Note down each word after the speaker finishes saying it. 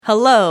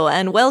Hello,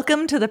 and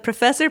welcome to the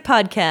Professor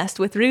Podcast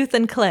with Ruth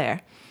and Claire.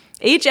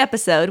 Each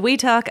episode, we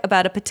talk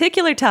about a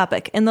particular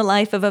topic in the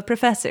life of a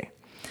professor.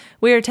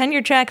 We are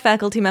tenure-track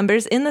faculty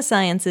members in the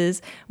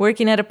sciences,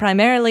 working at a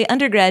primarily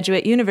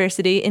undergraduate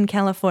university in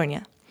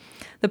California.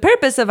 The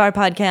purpose of our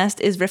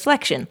podcast is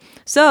reflection,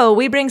 so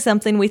we bring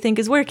something we think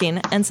is working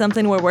and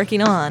something we're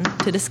working on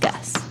to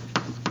discuss.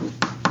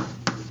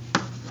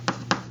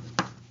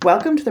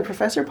 Welcome to the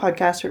Professor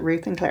Podcast with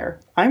Ruth and Claire.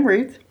 I'm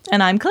Ruth.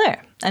 And I'm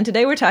Claire. And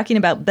today we're talking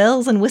about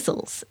bells and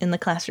whistles in the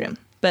classroom.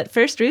 But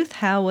first, Ruth,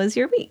 how was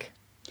your week?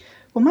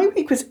 Well, my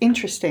week was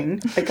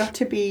interesting.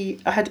 I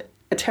had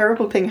a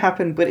terrible thing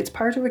happen, but it's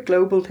part of a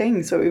global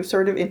thing. So it was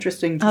sort of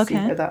interesting to see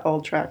how that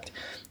all tracked.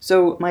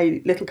 So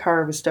my little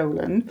car was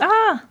stolen.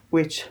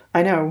 Which,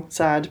 I know,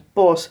 sad.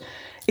 But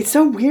it's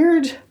so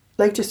weird,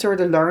 to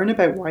sort of learn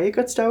about why it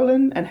got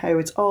stolen and how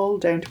it's all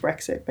down to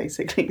Brexit,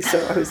 basically.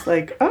 So I was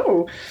like,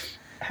 oh,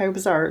 how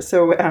bizarre.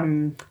 So,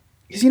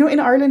 because, in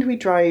Ireland we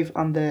drive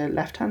on the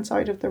left-hand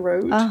side of the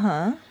road.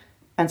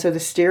 And so the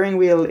steering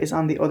wheel is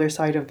on the other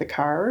side of the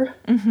car,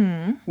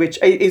 which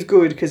is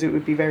good because it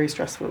would be very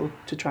stressful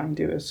to try and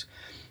do it.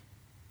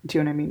 Do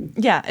you know what I mean?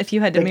 Yeah, if you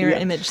had to mirror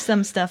image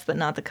some stuff but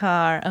not the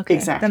car. Okay,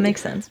 exactly. That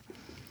makes sense.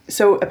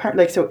 So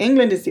apparently, so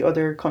England is the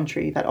other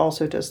country that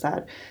also does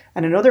that.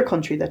 And another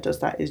country that does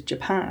that is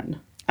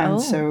Japan.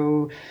 And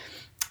so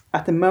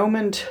at the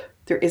moment,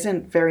 there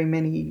isn't very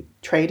many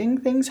trading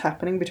things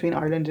happening between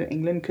Ireland and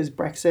England because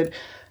Brexit,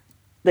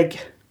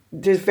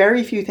 there's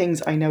very few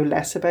things I know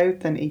less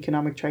about than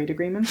economic trade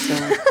agreements.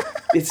 So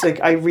it's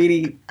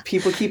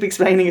people keep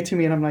explaining it to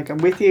me and I'm like, I'm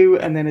with you.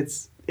 And then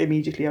it's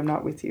immediately, I'm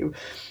not with you.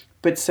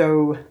 But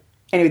so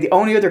anyway, the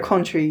only other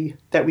country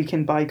that we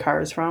can buy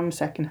cars from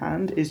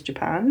secondhand is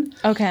Japan.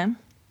 Okay.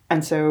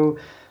 And so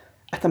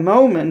at the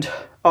moment,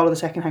 all of the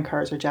secondhand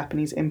cars are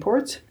Japanese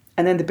imports.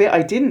 And then the bit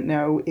I didn't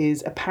know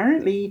is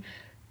apparently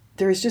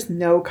there is just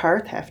no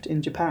car theft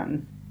in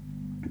Japan.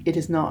 It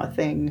is not a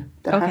thing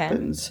that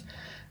happens.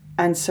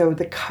 And so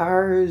the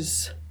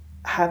cars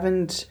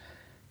haven't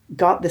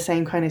got the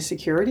same kind of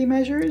security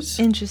measures.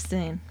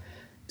 Interesting.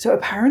 So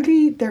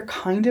apparently they're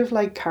kind of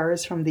like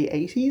cars from the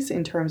 80s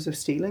in terms of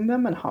stealing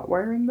them and hot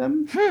wiring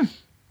them.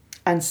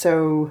 And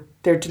so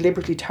they're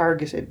deliberately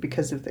targeted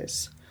because of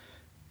this.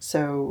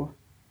 So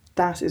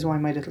that is why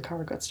my little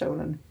car got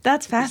stolen.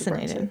 That's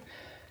fascinating.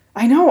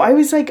 I know. I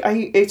was like,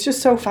 it's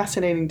just so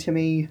fascinating to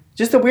me.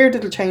 Just the weird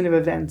little chain of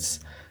events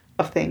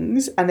of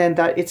things. And then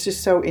that it's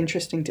just so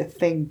interesting to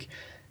think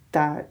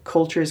that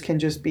cultures can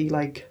just be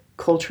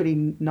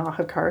culturally not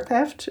have car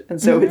theft. And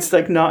so it's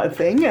not a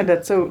thing. And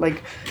that's so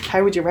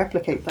how would you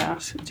replicate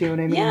that? Do you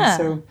know what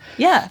I mean?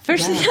 Yeah.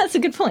 That's a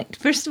good point.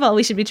 First of all,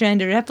 we should be trying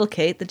to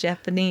replicate the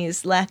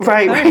Japanese lack of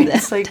car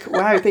theft. It's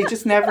wow, they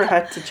just never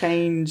had to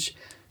change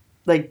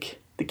the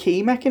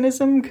key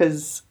mechanism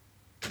because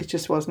it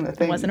just wasn't a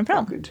thing. It wasn't a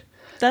problem.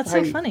 That's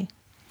so funny.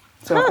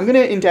 So I'm going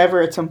to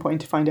endeavour at some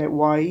point to find out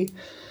why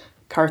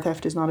car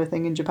theft is not a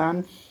thing in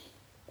Japan.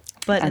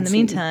 But in the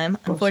meantime,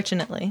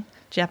 unfortunately,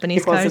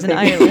 Japanese cars in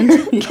Ireland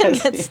can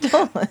get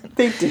stolen.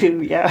 They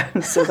do, yeah.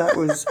 So that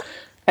was...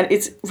 And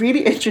it's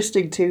really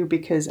interesting too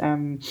because,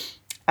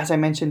 as I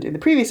mentioned in the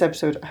previous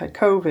episode, I had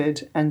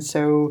COVID. And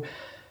so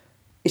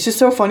it's just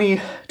so funny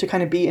to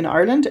kind of be in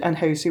Ireland and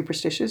how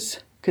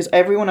superstitious... Because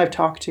everyone I've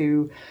talked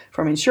to,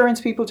 from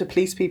insurance people to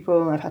police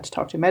people, and I've had to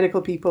talk to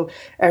medical people,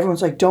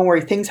 everyone's like, don't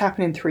worry, things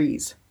happen in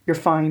threes. You're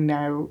fine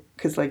now.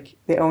 Because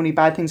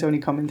bad things only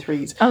come in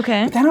threes.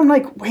 Okay. But then I'm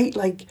like, wait,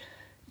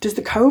 does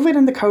the COVID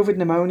and the COVID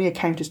pneumonia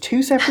count as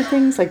two separate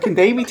things? Can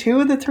they be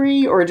two of the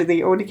three? Or do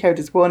they only count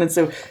as one? And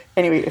so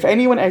anyway, if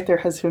anyone out there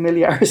has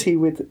familiarity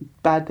with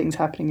bad things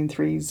happening in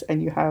threes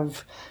and you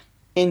have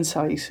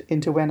insight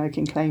into when I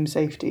can claim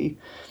safety,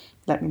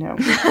 let me know.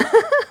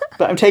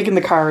 But I'm taking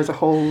the car as a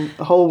whole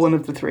one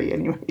of the three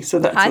anyway. So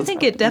that's I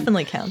think it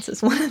definitely counts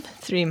as one of the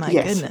three. My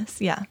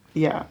goodness. Yeah.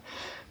 Yeah.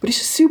 But it's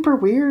just super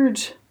weird.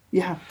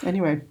 Yeah.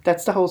 Anyway,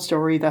 that's the whole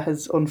story that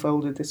has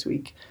unfolded this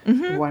week.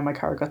 Why my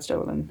car got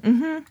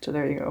stolen. So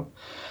there you go.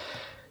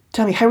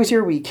 Tell me, how was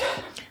your week?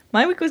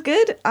 My week was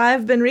good.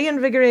 I've been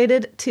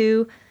reinvigorated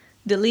to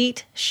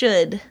delete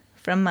should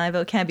from my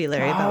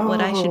vocabulary about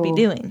what I should be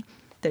doing.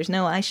 There's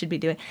no I should be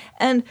doing.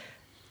 And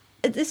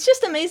it's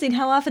just amazing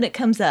how often it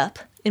comes up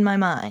in my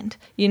mind,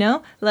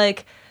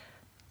 I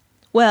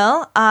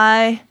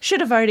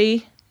should have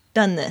already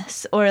done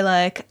this, or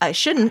I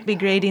shouldn't be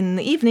grading in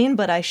the evening,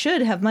 but I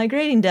should have my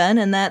grading done,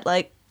 and that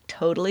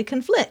totally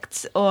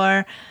conflicts,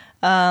 or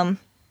I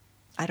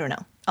don't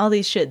know, all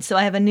these shoulds. So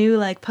I have a new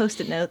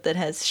post-it note that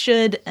has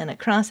should and a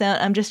cross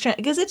out. I'm just trying,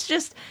 because it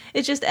just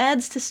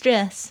adds to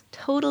stress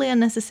totally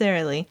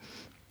unnecessarily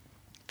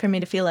for me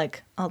to feel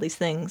like all these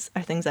things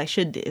are things I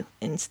should do.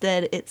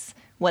 Instead, it's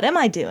what am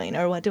I doing,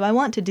 or what do I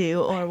want to do,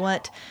 or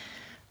what,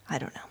 I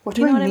don't know. What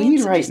do I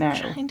need right now?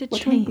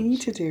 What do I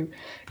need to do?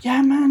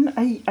 Yeah, man,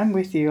 I'm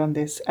with you on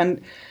this.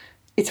 And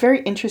it's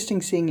very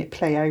interesting seeing it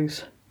play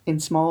out in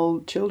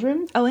small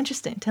children. Oh,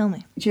 interesting. Tell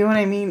me. Do you know what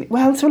I mean?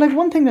 Well, so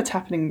one thing that's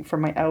happening for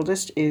my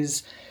eldest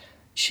is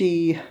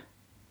she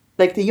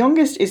like the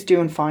youngest is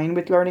doing fine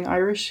with learning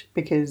Irish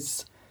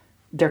because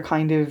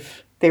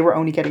they were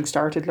only getting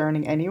started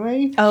learning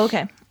anyway. Oh,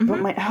 okay. Mm-hmm. But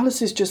my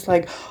Alice is just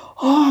like,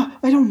 oh,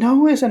 I don't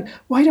know it, and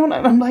why don't I?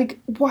 I'm like,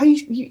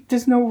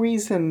 there's no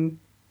reason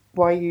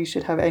why you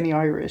should have any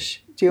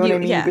Irish. Do you know what I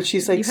mean? Yeah. But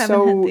she's like, you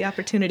haven't had the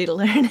opportunity to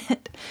learn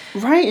it.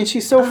 Right, and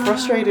she's so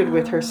frustrated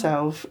with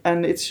herself,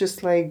 and it's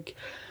just like,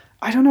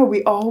 I don't know,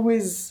 we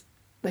always,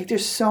 like,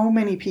 there's so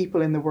many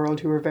people in the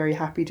world who are very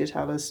happy to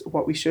tell us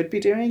what we should be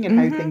doing and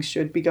how things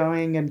should be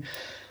going, and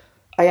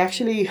I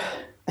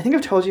think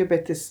I've told you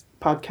about this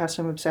podcast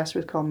I'm obsessed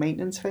with called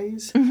Maintenance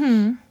Phase,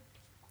 and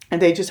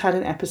they just had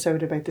an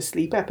episode about the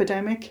sleep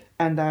epidemic,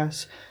 and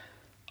that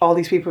all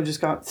these people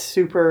just got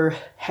super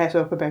het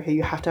up about how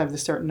you have to have a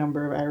certain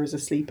number of hours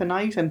of sleep a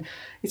night, and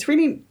it's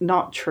really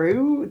not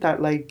true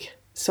that, like,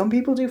 some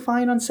people do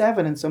fine on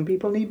 7 and some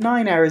people need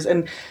 9 hours,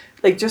 and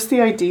like just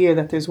the idea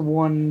that there's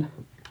one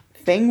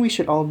thing we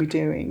should all be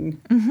doing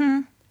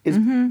is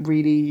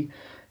really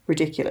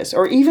ridiculous.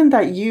 Or even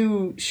that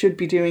you should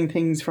be doing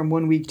things from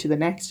one week to the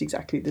next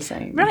exactly the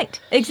same. Right,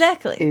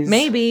 exactly.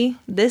 Maybe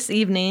this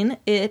evening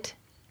it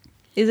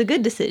is a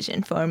good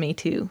decision for me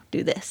to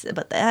do this,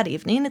 but that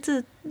evening it's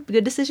a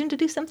good decision to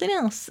do something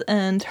else.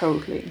 And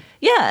totally.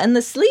 Yeah, and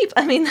the sleep,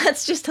 I mean,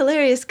 that's just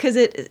hilarious because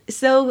it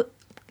so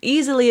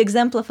easily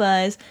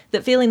exemplifies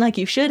that feeling like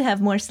you should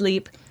have more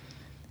sleep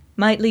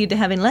might lead to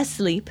having less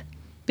sleep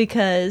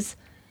because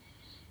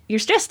you're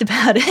stressed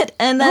about it.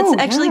 And that's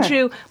actually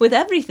true with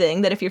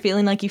everything, that if you're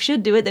feeling like you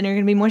should do it, then you're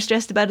going to be more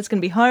stressed about it. It's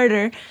going to be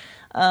harder.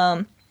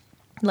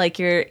 Like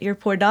your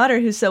poor daughter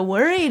who's so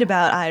worried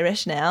about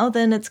Irish now,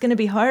 then it's going to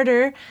be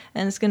harder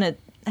and it's going to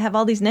have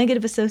all these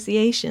negative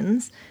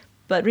associations.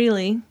 But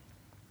really,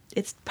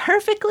 it's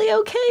perfectly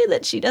okay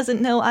that she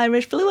doesn't know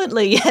Irish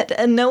fluently yet,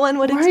 and no one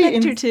would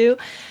expect her to.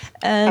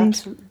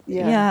 And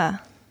yeah.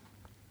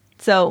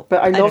 So,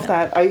 but I love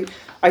that.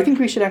 I think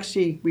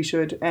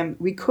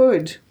we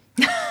could.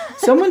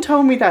 Someone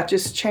told me that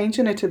just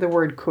changing it to the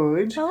word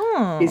could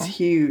is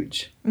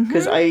huge.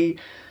 Because I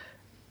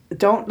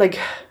don't like,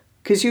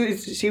 because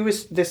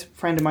this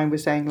friend of mine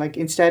was saying, like,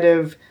 instead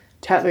of,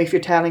 if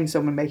you're telling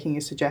someone, making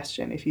a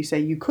suggestion, if you say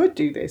you could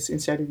do this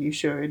instead of you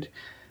should,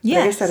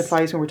 yes. I guess that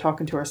applies when we're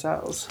talking to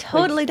ourselves.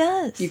 Totally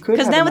does.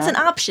 Because now it's an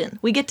option.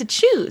 We get to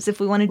choose if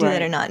we want to do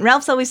that or not. And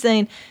Ralph's always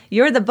saying,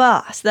 you're the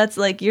boss. That's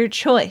like your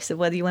choice of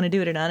whether you want to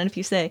do it or not. And if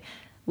you say,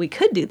 we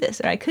could do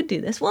this or I could do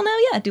this, well, now,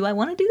 yeah, do I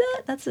want to do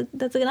that?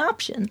 That's an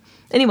option.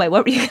 Anyway,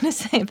 what were you going to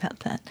say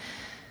about that?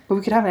 Well,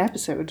 we could have an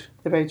episode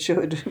about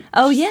should.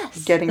 Oh,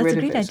 yes. Getting That's rid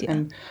a great of it. Idea.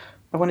 And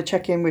I want to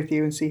check in with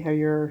you and see how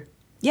you're...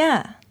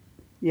 Yeah.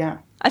 Yeah.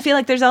 I feel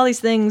like there's all these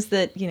things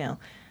that,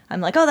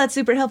 I'm like, oh, that's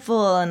super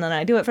helpful, and then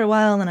I do it for a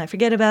while, and then I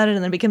forget about it,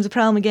 and then it becomes a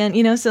problem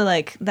again, so,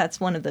 like, that's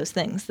one of those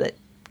things that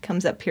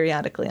comes up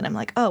periodically, and I'm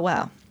like, oh,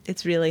 wow,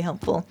 it's really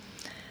helpful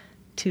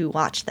to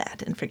watch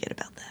that and forget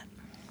about that.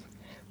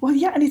 Well,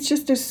 yeah, and it's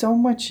just, there's so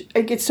much,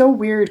 like, it's so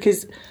weird,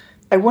 because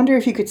I wonder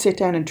if you could sit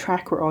down and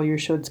track where all your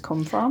shoulds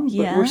come from,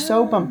 but we're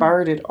so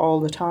bombarded all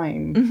the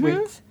time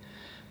with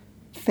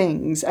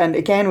things, and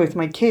again, with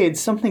my kids,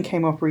 something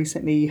came up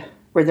recently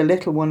where the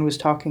little one was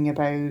talking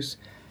about,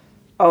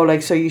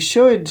 so you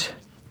should,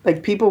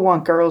 like, people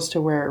want girls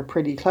to wear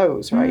pretty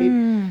clothes, right?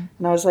 And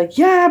I was like,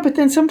 yeah, but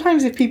then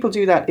sometimes if people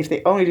do that, if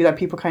they only do that,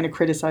 people kind of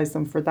criticize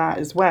them for that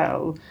as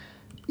well.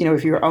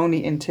 If you're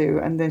only into,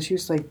 and then she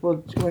was like,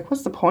 well, like,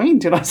 what's the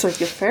point? And I was like,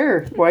 it's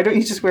fair. Why don't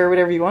you just wear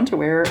whatever you want to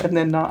wear and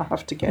then not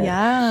have to get,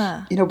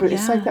 but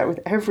it's like that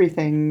with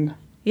everything.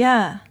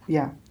 Yeah.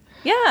 Yeah.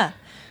 Yeah.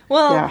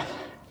 Well,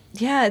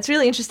 yeah, it's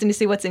really interesting to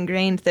see what's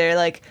ingrained there.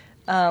 Like,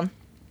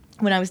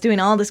 when I was doing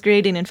all this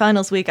grading in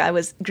finals week, I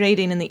was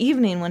grading in the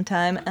evening one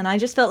time, and I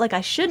just felt like I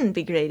shouldn't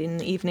be grading in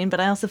the evening, but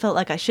I also felt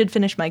like I should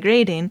finish my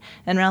grading.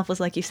 And Ralph was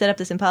like, you set up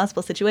this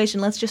impossible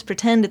situation. Let's just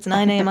pretend it's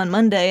 9 a.m. on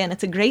Monday, and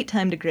it's a great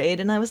time to grade.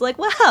 And I was like,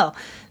 wow,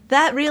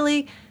 that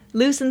really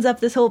loosens up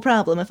this whole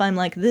problem if I'm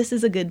like, this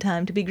is a good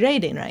time to be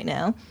grading right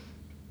now.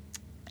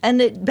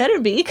 And it better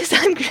be, because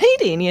I'm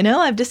grading,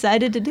 I've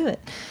decided to do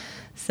it.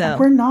 So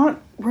we're not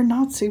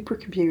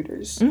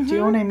supercomputers. Do you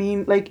know what I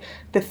mean? Like,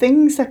 the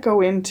things that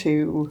go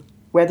into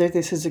whether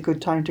this is a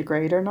good time to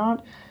grade or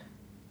not,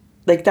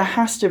 like, that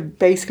has to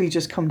basically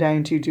just come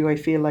down to, do I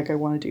feel like I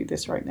want to do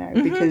this right now?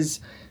 Because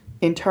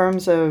in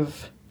terms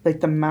of,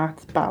 like, the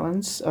math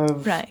balance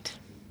of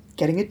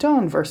getting it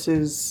done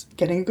versus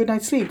getting a good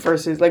night's sleep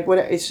versus, like, what,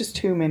 it's just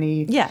too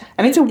many. Yeah.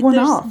 And it's a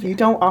one-off. You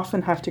don't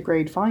often have to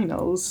grade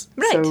finals.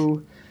 Right.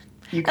 So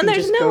you can and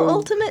there's just no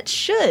ultimate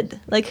should.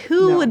 Like,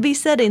 who would be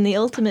setting the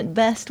ultimate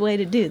best way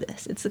to do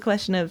this? It's the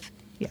question of,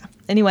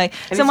 Anyway,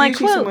 and so it's my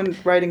usually quote... someone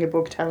writing a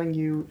book telling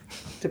you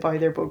to buy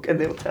their book, and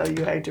they'll tell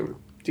you how to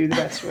do the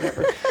best,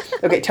 whatever.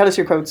 Okay, tell us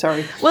your quote,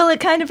 sorry. Well,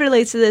 it kind of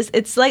relates to this.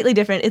 It's slightly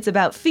different. It's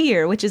about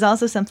fear, which is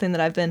also something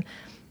that I've been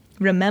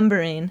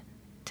remembering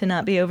to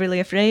not be overly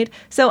afraid.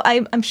 So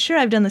I'm sure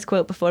I've done this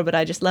quote before, but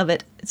I just love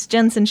it. It's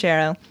Jen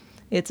Sincero.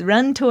 It's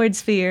run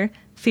towards fear.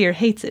 Fear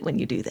hates it when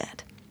you do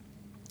that.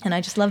 And I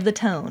just love the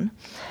tone.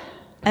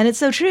 And it's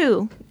so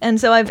true.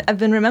 And so I've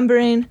been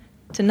remembering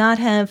to not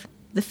have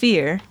the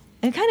fear.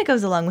 It kind of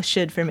goes along with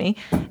should for me.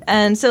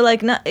 And so,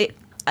 like,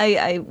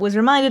 I was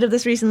reminded of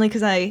this recently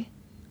because I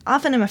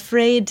often am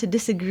afraid to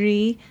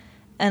disagree.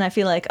 And I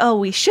feel like, oh,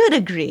 we should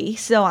agree,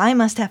 so I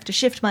must have to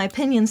shift my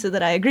opinion so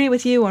that I agree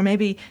with you, or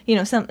maybe,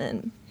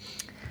 something.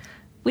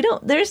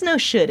 There's no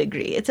should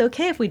agree. It's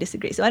okay if we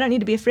disagree, so I don't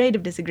need to be afraid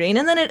of disagreeing.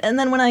 And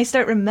then when I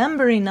start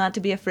remembering not to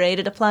be afraid,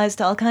 it applies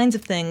to all kinds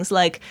of things,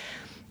 like,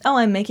 oh,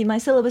 I'm making my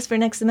syllabus for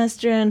next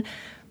semester, and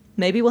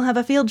maybe we'll have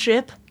a field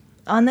trip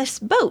on this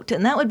boat,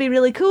 and that would be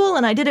really cool,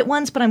 and I did it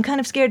once, but I'm kind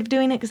of scared of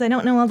doing it because I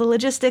don't know all the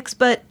logistics,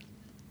 but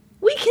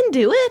we can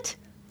do it.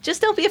 Just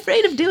don't be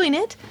afraid of doing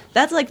it.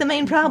 That's like the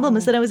main problem,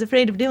 is that I was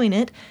afraid of doing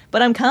it,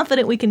 but I'm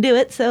confident we can do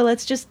it, so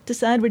let's just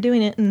decide we're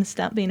doing it and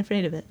stop being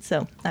afraid of it.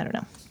 So, I don't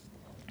know.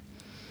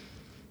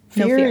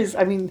 Fear is,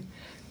 I mean,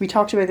 we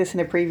talked about this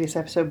in a previous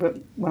episode, but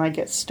when I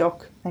get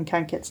stuck and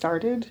can't get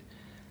started,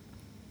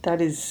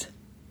 that is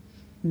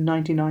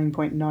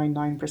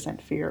 99.99%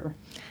 fear.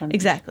 And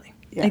exactly.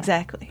 Yeah.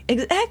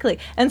 Exactly.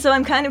 And so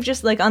I'm kind of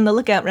just like on the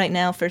lookout right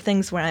now for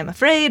things where I'm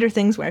afraid or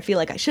things where I feel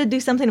like I should do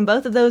something, and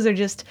both of those are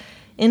just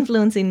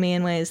influencing me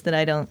in ways that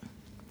I don't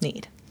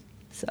need.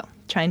 So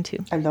trying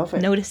to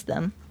notice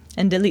them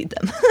and delete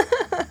them.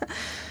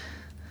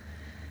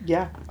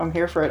 Yeah, I'm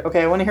here for it.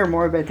 Okay, I want to hear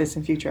more about this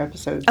in future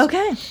episodes.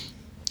 Okay.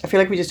 I feel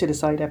like we just did a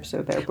side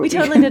episode there. But we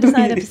totally did a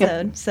side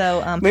episode. Yeah.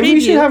 So maybe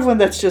we should have one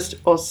that's just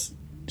us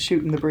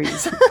shooting the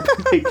breeze.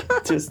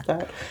 Like just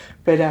that.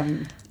 But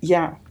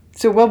yeah.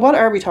 So, well, what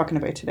are we talking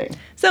about today?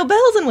 So,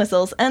 bells and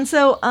whistles. And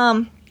so,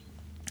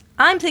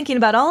 I'm thinking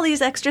about all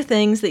these extra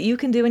things that you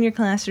can do in your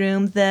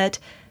classroom that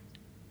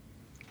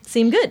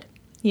seem good,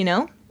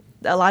 A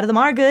lot of them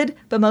are good,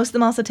 but most of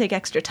them also take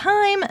extra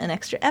time and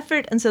extra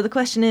effort. And so the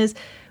question is,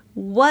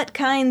 what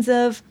kinds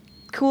of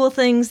cool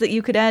things that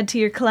you could add to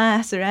your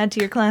class or add to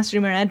your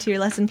classroom or add to your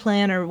lesson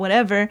plan or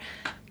whatever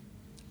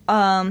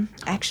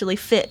actually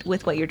fit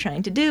with what you're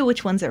trying to do?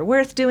 Which ones are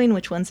worth doing?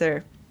 Which ones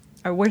are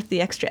worth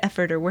the extra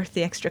effort or worth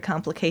the extra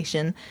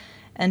complication,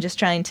 and just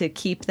trying to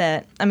keep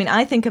that. I mean,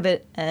 I think of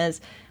it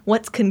as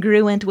what's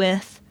congruent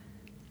with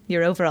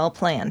your overall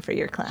plan for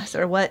your class,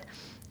 or what,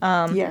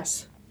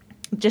 yes,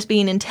 just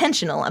being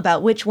intentional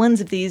about which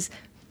ones of these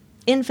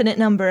infinite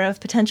number of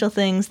potential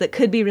things that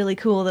could be really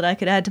cool that I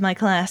could add to my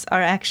class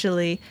are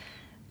actually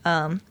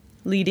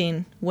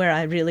leading where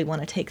I really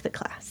want to take the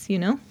class,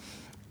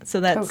 So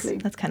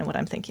that's kind of what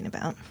I'm thinking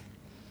about.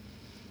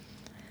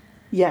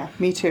 Yeah,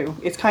 me too.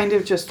 It's kind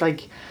of just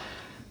like,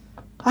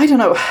 I don't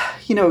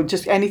know,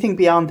 just anything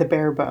beyond the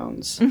bare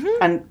bones.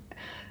 Mm-hmm. And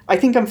I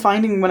think I'm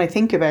finding when I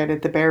think about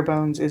it, the bare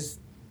bones is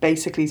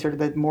basically sort of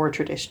the more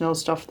traditional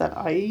stuff that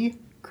I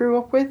grew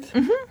up with.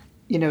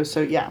 Mm-hmm.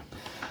 So yeah.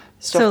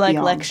 So like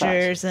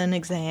lectures and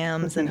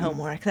exams and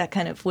homework, that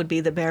kind of would be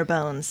the bare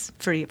bones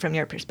for you, from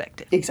your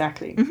perspective.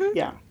 Exactly,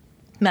 yeah.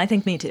 I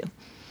think me too.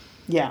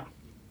 Yeah.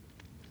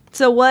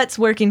 So what's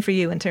working for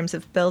you in terms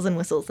of bells and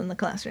whistles in the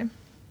classroom?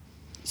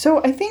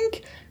 So I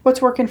think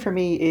what's working for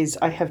me is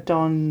I have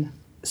done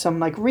some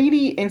like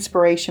really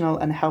inspirational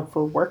and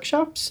helpful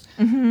workshops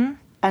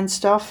and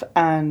stuff.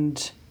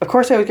 And of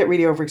course I would get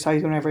really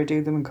overexcited whenever I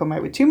do them and come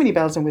out with too many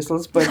bells and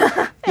whistles. But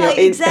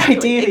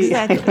ideally,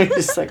 I'm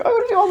just like, I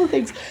want to do all the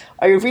things.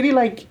 I really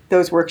like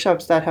those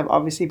workshops that have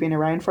obviously been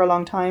around for a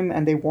long time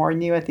and they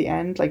warn you at the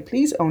end, like,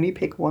 please only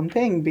pick one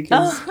thing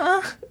because,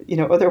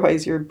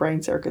 otherwise your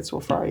brain circuits will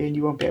fry and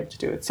you won't be able to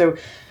do it. So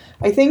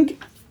I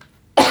think,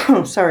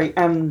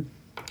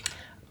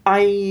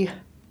 I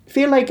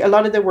feel like a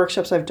lot of the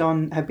workshops I've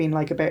done have been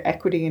like about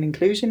equity and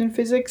inclusion in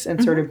physics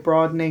and sort of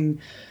broadening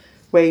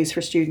ways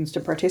for students to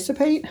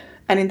participate.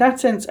 And in that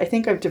sense, I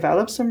think I've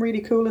developed some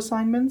really cool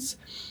assignments,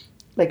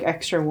 like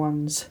extra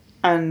ones.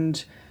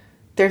 And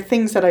they're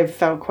things that I've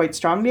felt quite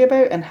strongly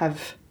about and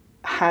have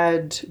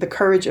had the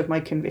courage of my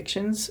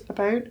convictions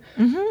about.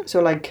 Mm-hmm.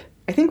 So like,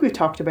 I think we've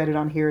talked about it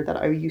on here that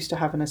I used to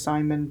have an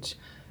assignment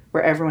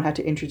where everyone had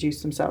to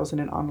introduce themselves in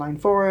an online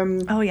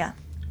forum. Oh, yeah.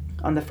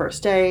 On the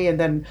first day, and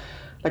then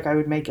like I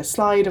would make a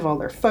slide of all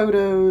their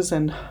photos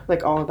and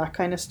like all of that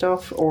kind of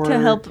stuff, or to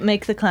help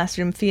make the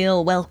classroom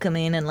feel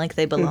welcoming and like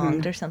they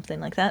belonged or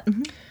something like that.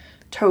 Mm-hmm.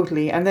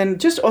 Totally. And then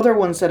just other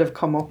ones that have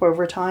come up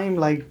over time,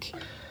 like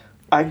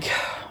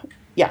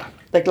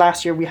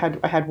last year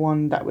I had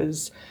one that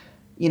was,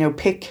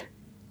 pick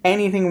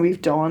anything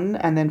we've done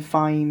and then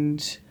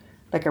find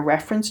like a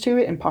reference to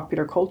it in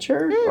popular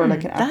culture or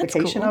like an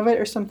application of it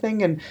or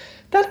something, and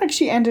that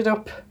actually ended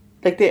up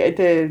like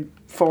the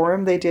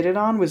forum they did it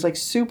on was like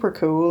super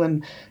cool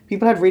and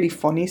people had really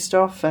funny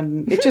stuff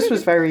and it just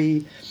was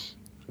very,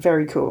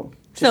 very cool.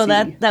 So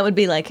that would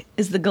be like,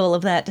 is the goal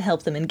of that to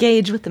help them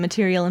engage with the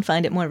material and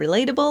find it more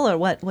relatable, or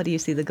what do you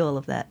see the goal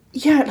of that?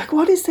 Yeah, like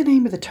what is the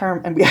name of the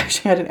term? And we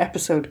actually had an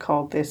episode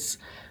called this,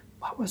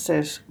 what was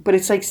it? But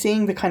it's like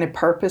seeing the kind of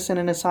purpose in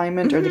an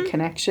assignment or the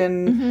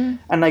connection.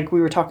 And like we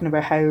were talking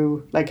about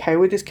how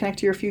would this connect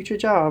to your future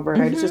job, or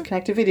how does this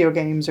connect to video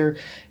games, or,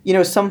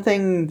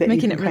 something that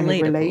making you can kind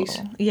of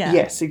relate. Yeah.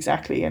 Yes,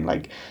 exactly. And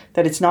like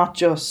that it's not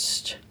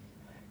just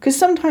because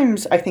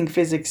sometimes I think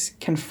physics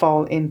can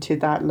fall into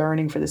that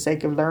learning for the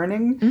sake of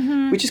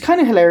learning, which is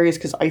kind of hilarious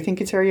because I think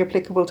it's very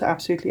applicable to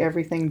absolutely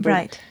everything. But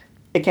right.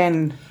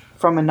 Again,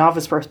 from a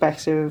novice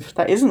perspective,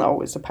 that isn't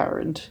always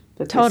apparent.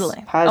 That totally.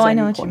 This has I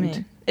know any what point. you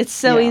mean. It's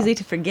so easy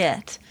to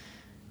forget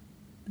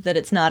that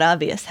it's not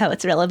obvious how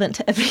it's relevant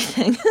to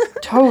everything.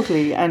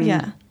 Totally.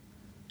 And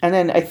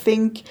then I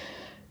think,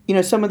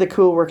 some of the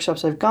cool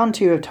workshops I've gone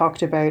to have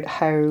talked about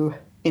how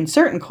in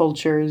certain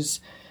cultures,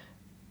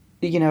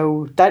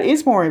 that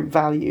is more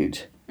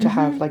valued to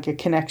have like a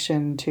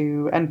connection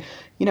to, and,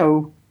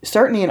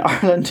 certainly in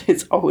Ireland,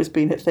 it's always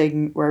been a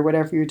thing where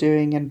whatever you're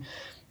doing, and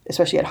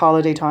especially at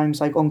holiday times,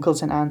 like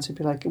uncles and aunts would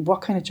be like,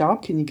 what kind of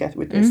job can you get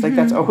with this? Like,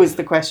 that's always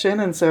the question.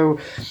 And so,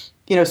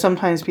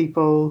 sometimes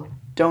people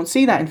don't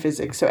see that in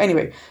physics. So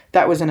anyway,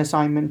 that was an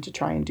assignment to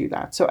try and do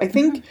that. So I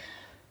think,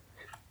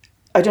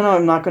 I don't know,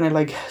 I'm not going to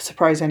like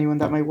surprise anyone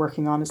that my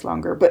working on is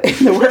longer, but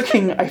in the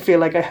working, I feel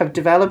like I have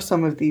developed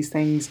some of these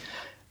things,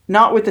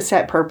 not with the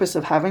set purpose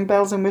of having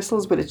bells and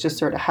whistles, but it's just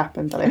sort of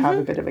happened that I have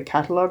a bit of a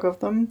catalogue of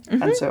them.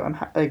 And so I'm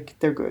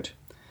they're good.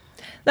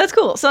 That's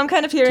cool. So I'm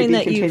kind of hearing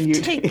that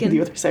you've taken in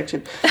the other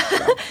section.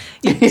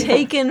 You've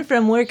taken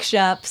from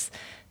workshops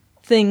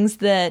things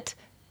that,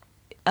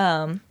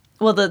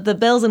 the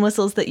bells and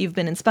whistles that you've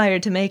been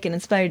inspired to make and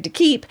inspired to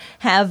keep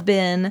have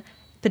been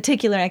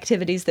particular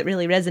activities that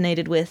really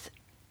resonated with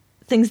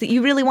things that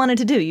you really wanted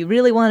to do. You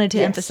really wanted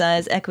to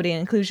emphasize equity and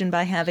inclusion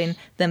by having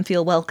them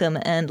feel welcome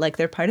and like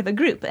they're part of a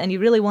group. And you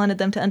really wanted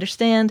them to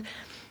understand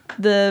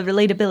the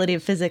relatability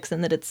of physics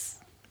and that it's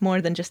more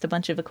than just a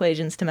bunch of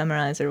equations to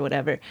memorize or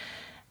whatever.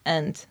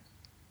 And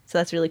so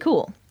that's really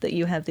cool that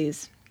you have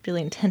these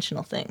really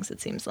intentional things,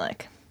 it seems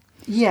like.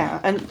 Yeah,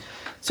 and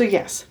so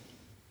yes.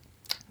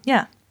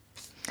 Yeah.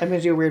 I'm going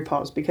to do a weird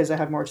pause because I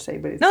have more to say,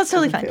 but no, it's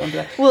totally fine.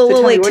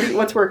 We'll wait.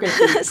 What's working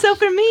for you? So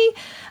for me,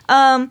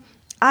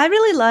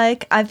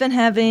 I've been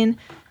having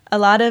a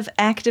lot of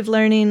active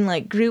learning,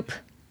 like group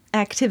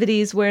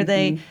activities where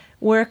they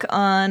work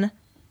on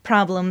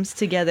problems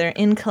together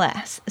in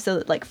class.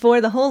 So like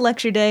for the whole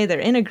lecture day, they're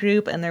in a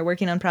group and they're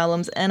working on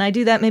problems. And I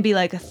do that maybe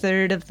like a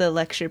third of the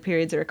lecture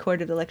periods or a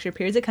quarter of the lecture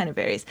periods. It kind of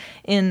varies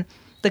in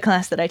the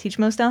class that I teach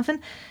most often.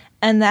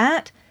 And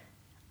that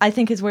I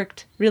think has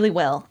worked really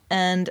well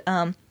and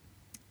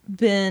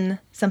been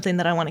something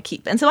that I want to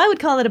keep. And so I would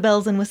call it a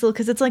bells and whistle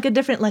because it's like a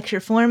different lecture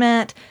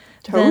format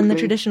than the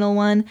traditional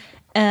one.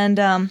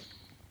 And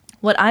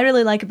what I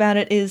really like about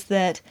it is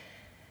that,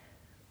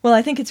 well,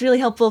 I think it's really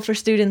helpful for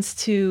students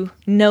to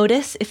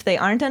notice if they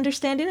aren't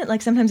understanding it.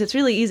 Like sometimes it's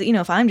really easy,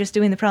 if I'm just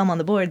doing the problem on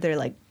the board, they're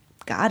like,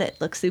 got it,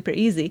 looks super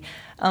easy.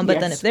 But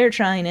then if they're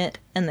trying it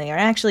and they are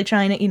actually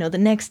trying it, the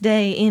next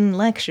day in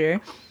lecture,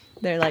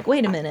 they're like,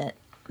 wait a minute,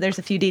 there's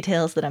a few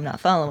details that I'm not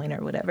following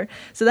or whatever.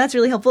 So that's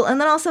really helpful.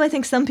 And then also I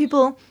think some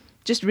people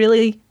just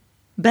really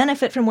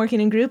benefit from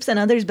working in groups and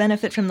others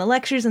benefit from the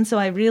lectures. And so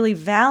I really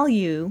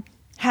value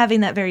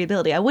having that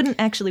variability. I wouldn't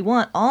actually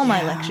want all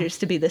my lectures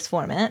to be this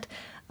format.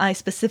 I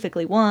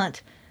specifically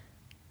want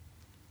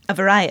a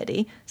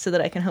variety so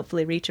that I can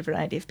hopefully reach a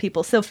variety of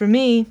people. So for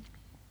me,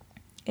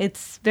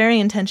 it's very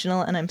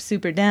intentional, and I'm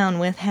super down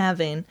with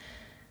having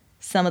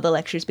some of the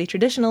lectures be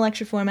traditional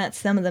lecture formats,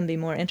 some of them be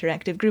more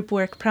interactive group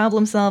work,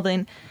 problem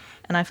solving,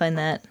 and I find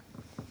that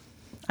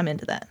I'm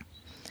into that.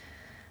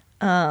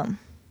 And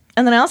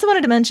then I also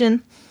wanted to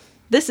mention,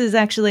 this is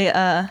actually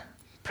a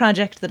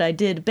project that I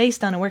did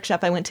based on a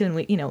workshop I went to, and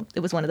it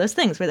was one of those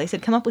things where they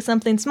said, come up with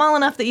something small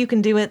enough that you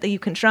can do it, that you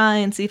can try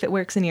and see if it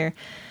works in your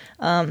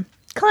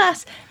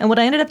class. And what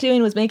I ended up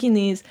doing was making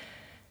these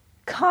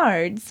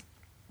cards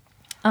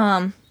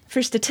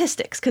for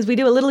statistics, because we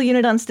do a little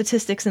unit on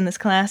statistics in this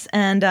class,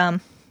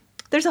 and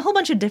there's a whole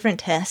bunch of different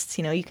tests.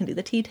 You can do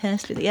the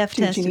t-test or the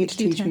f-test. You need to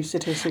teach me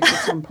statistics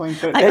at some point,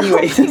 but I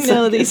anyway, only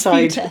know these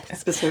few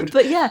tests. Episode.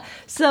 But yeah,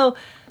 so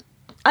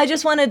I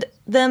just wanted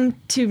them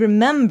to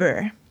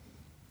remember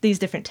these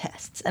different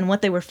tests and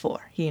what they were for.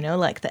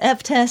 Like the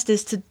f-test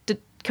is to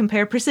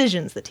compare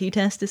precisions. The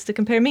t-test is to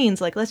compare means.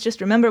 Like, let's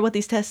just remember what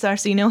these tests are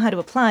so you know how to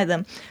apply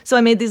them. So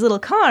I made these little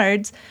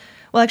cards.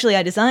 Well, actually,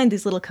 I designed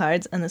these little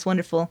cards, and this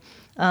wonderful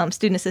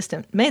student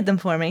assistant made them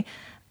for me,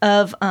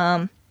 of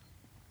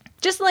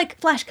just like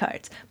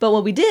flashcards. But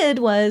what we did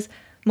was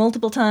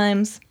multiple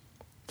times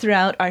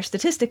throughout our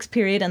statistics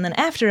period, and then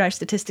after our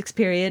statistics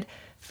period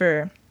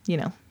for,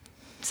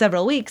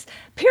 several weeks,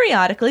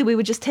 periodically we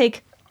would just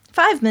take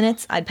 5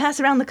 minutes, I'd pass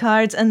around the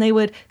cards, and they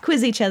would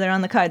quiz each other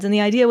on the cards. And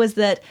the idea was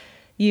that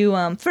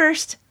you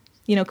first,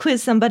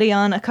 quiz somebody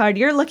on a card.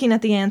 You're looking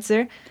at the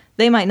answer.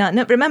 They might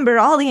not remember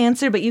all the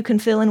answer, but you can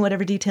fill in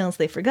whatever details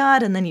they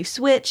forgot, and then you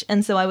switch.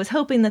 And so I was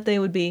hoping that they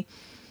would be,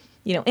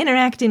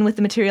 interacting with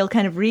the material,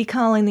 kind of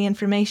recalling the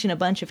information a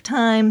bunch of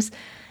times.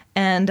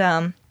 And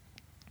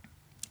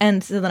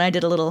so then I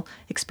did a little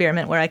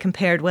experiment where I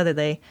compared whether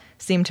they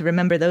seemed to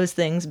remember those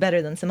things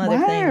better than some other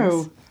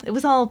things. It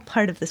was all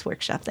part of this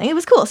workshop thing. It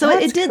was cool. So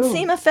it did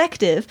seem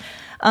effective.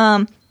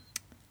 I'm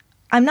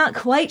not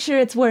quite sure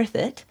it's worth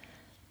it,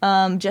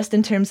 just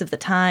in terms of the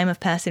time of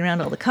passing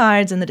around all the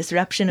cards and the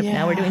disruption of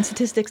now we're doing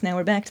statistics, now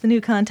we're back to the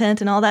new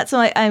content and all that.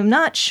 So I'm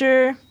not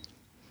sure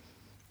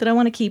that I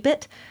want to keep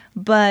it,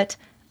 but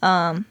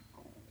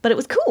it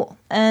was cool.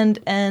 And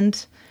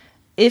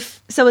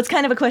so it's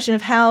kind of a question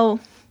of how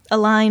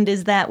aligned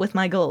is that with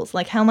my goals?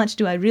 Like, how much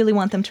do I really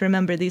want them to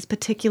remember these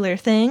particular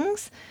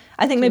things?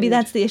 I think maybe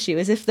that's the issue,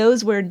 is if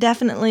those were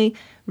definitely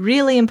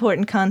really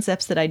important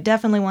concepts that I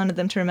definitely wanted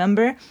them to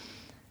remember,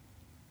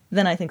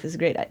 then I think this is a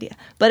great idea.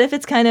 But if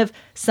it's kind of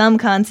some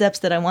concepts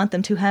that I want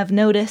them to have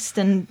noticed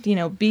and,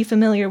 be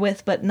familiar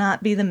with, but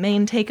not be the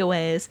main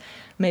takeaways,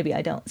 maybe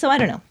I don't. So I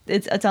don't know.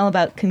 It's all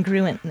about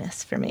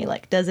congruentness for me.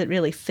 Like, does it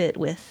really fit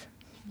with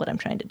what I'm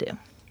trying to do?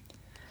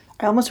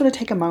 I almost want to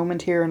take a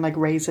moment here and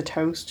raise a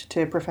toast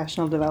to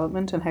professional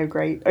development and how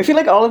great. I feel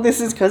like all of this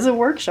is because of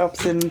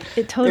workshops, and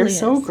it totally they're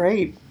so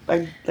great.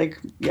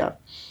 Yeah.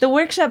 The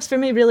workshops for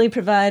me really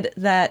provide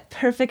that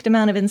perfect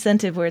amount of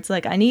incentive where it's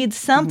like, I need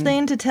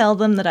something to tell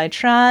them that I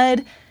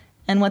tried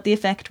and what the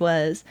effect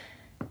was.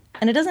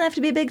 And it doesn't have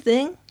to be a big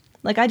thing.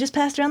 Like, I just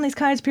passed around these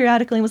cards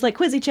periodically and was like,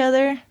 quiz each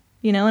other,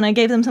 and I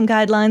gave them some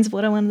guidelines of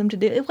what I wanted them to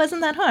do. It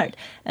wasn't that hard.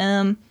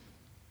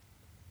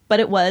 But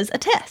it was a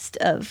test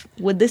of,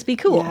 would this be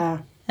cool? Yeah.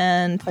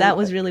 And that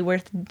was really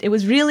it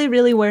was really,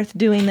 really worth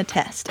doing the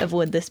test of,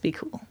 would this be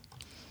cool?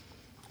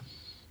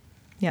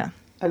 Yeah.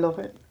 I love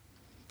it.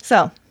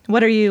 So,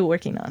 what are you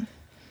working on?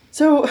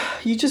 So,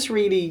 you just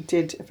really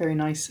did a very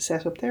nice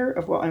setup there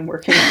of what I'm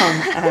working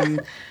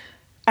on.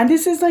 And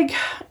this is I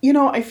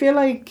feel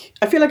like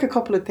a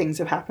couple of things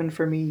have happened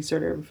for me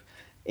sort of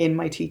in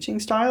my teaching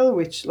style,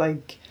 which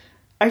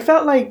I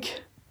felt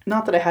like,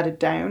 not that I had it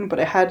down, but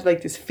I had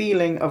this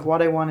feeling of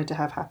what I wanted to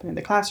have happen in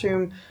the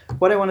classroom,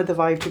 what I wanted the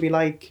vibe to be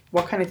like,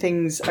 what kind of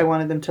things I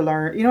wanted them to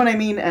learn, you know what I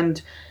mean?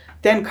 And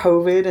then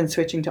COVID and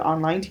switching to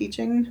online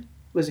teaching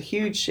was a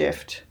huge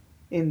shift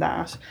in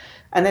that.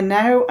 And then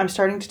now I'm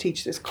starting to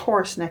teach this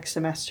course next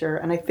semester,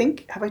 and I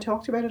think, have I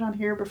talked about it on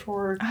here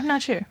before? I'm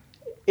not sure.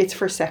 It's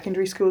for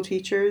secondary school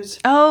teachers.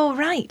 Oh,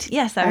 right.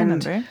 Yes, I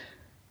remember.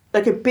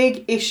 A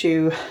big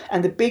issue,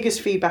 and the biggest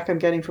feedback I'm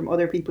getting from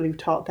other people who've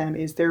taught them,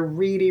 is they're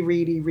really,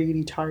 really,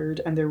 really tired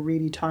and they're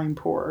really time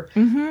poor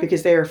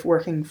because they're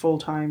working full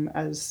time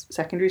as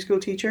secondary school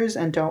teachers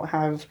and don't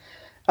have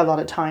a lot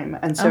of time.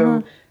 And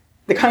so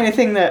the kind of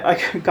thing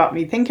that got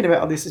me thinking about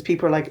all this is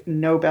people are like,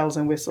 no bells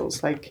and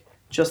whistles,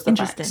 just the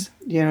facts.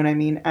 You know what I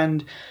mean?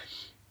 And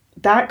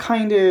that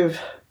kind of,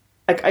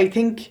 I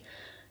think,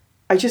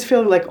 I just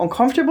feel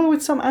uncomfortable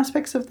with some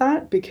aspects of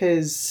that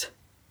because,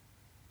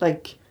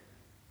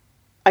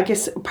 I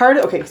guess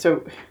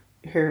so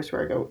here's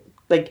where I go.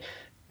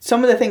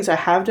 Some of the things I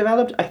have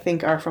developed, I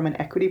think, are from an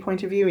equity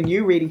point of view, and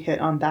you really hit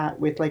on that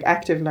with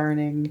active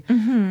learning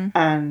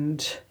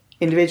and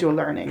individual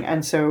learning.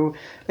 And so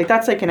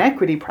that's an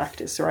equity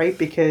practice, right?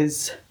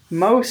 Because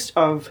most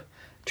of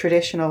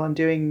traditional and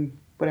doing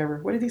whatever,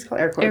 what are these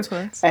called? Air quotes.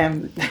 Air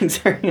quotes.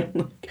 Sorry,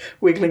 I'm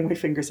wiggling my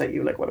fingers at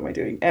you, what am I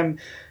doing?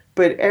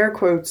 But air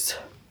quotes,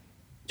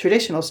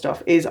 traditional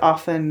stuff is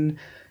often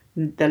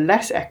the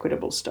less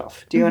equitable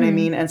stuff. Do you know what I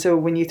mean? And so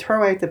when you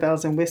throw out the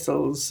bells and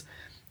whistles,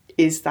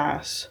 is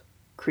that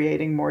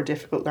creating more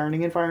difficult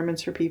learning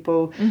environments for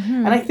people?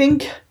 And I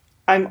think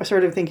I'm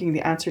sort of thinking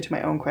the answer to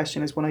my own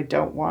question is one I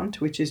don't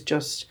want, which is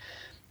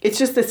it's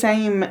just the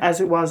same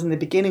as it was in the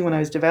beginning when I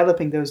was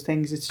developing those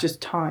things. It's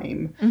just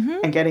time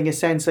and getting a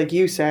sense, like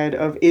you said,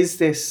 of, is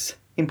this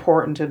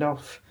important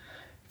enough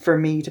for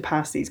me to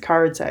pass these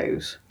cards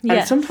out? Yes.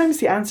 And sometimes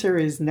the answer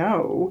is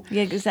no.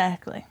 Yeah,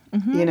 exactly.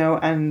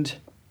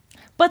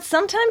 But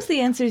sometimes the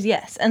answer is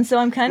yes. And so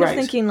I'm kind of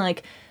thinking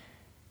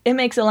it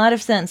makes a lot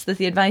of sense that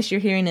the advice you're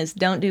hearing is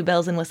don't do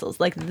bells and whistles.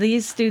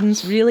 These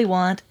students really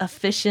want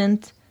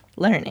efficient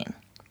learning.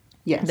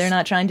 Yes. They're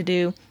not trying to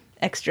do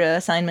extra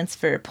assignments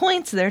for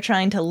points. They're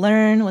trying to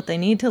learn what they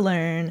need to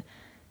learn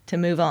to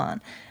move on.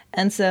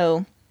 And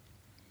so,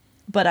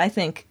 but I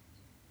think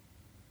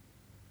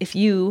if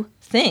you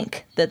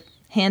think that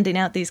handing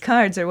out these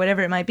cards or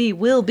whatever it might be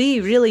will be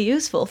really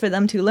useful for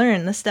them to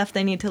learn the stuff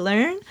they need to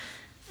learn,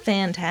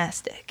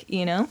 fantastic,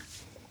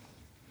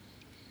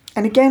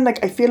 And again,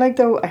 I feel like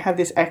though I have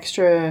this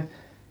extra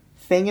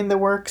thing in the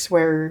works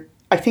where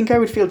I think I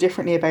would feel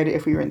differently about it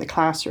if we were in the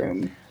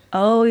classroom.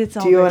 Oh, it's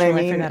all virtual. Do you know what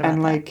I mean?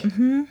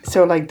 And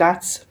so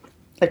that's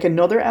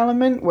another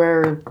element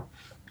where,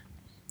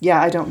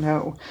 I don't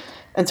know.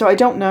 And so I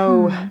don't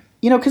know,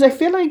 because I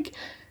feel like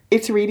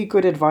it's really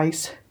good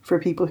advice for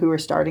people who are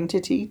starting to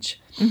teach.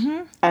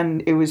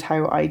 And it was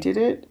how I did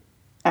it.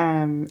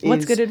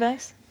 What's good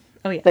advice?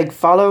 Oh, yeah.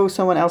 Follow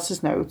someone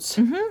else's notes.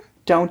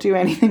 Don't do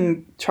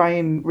anything, try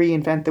and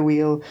reinvent the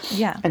wheel.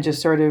 Yeah. And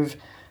just sort of,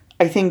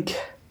 I think,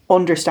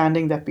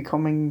 understanding that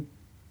becoming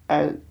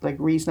a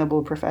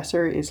reasonable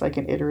professor is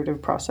an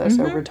iterative process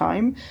over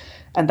time.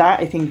 And that,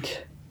 I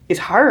think, is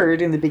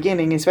hard in the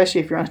beginning,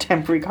 especially if you're on a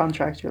temporary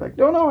contract. You're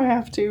no, I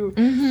have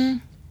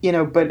to.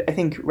 But I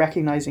think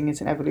recognizing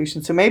it's an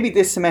evolution. So maybe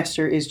this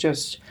semester is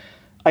just,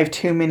 I have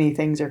too many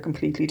things are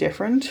completely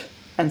different.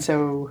 And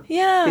so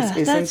this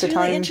isn't that's the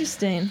time. Really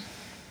interesting.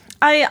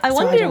 I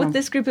wonder with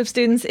this group of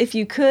students if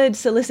you could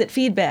solicit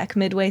feedback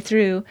midway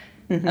through.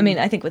 Mm-hmm. I mean,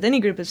 I think with any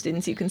group of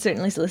students you can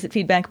certainly solicit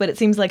feedback, but it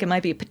seems like it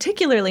might be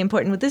particularly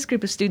important with this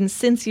group of students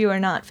since you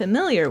are not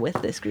familiar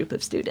with this group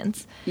of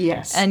students.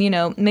 Yes. And,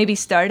 maybe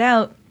start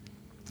out,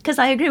 because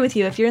I agree with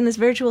you, if you're in this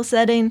virtual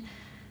setting,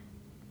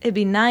 it'd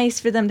be nice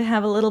for them to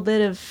have a little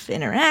bit of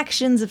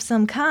interactions of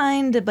some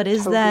kind, but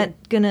is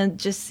that going to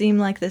just seem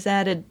like this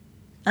added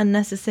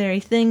unnecessary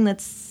thing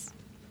that's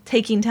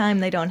taking time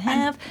they don't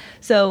have?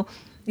 So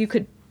you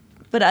could,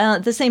 but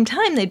at the same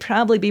time, they'd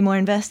probably be more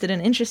invested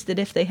and interested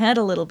if they had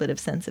a little bit of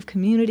sense of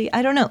community.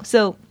 I don't know.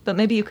 So, but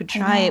maybe you could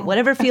try it,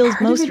 whatever feels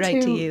most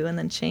right to you, and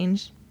then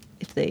change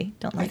if they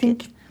don't like it. I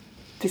think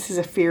this is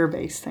a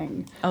fear-based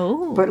thing.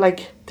 Oh. But,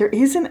 like, there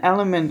is an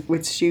element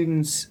with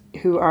students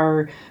who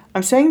are,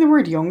 I'm saying the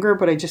word younger,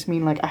 but I just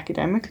mean, like,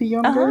 academically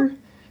younger. Uh-huh.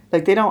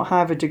 Like, they don't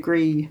have a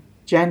degree,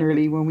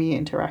 generally, when we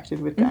interacted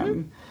with them.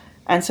 Mm-hmm.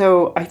 And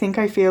so I think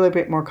I feel a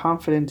bit more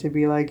confident to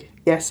be like,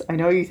 yes, I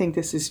know you think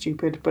this is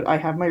stupid, but I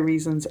have my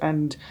reasons.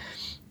 And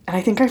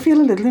I think I feel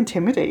a little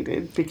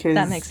intimidated because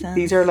that makes sense.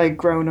 These are like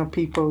grown-up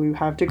people who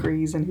have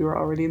degrees and who are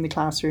already in the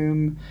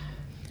classroom.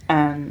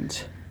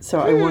 And so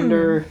I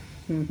wonder,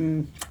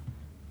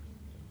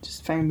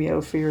 just found me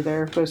out fear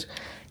there. But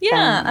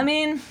yeah, I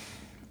mean,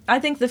 I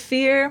think the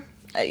fear,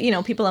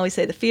 people always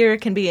say the fear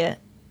can be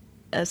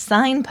a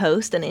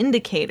signpost, an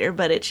indicator,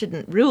 but it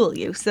shouldn't rule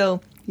you.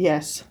 So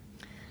yes.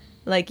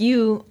 Like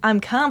I'm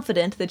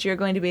confident that you're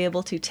going to be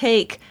able to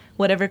take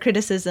whatever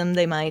criticism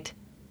they might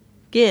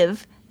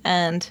give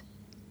and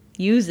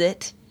use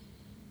it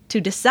to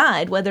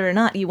decide whether or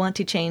not you want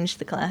to change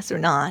the class or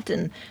not.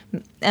 And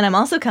I'm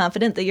also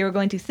confident that you're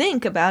going to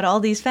think about all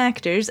these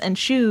factors and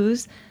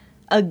choose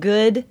a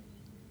good,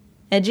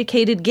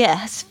 educated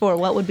guess for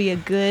what would be a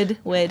good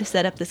way to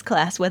set up this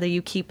class, whether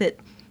you keep it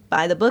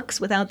by the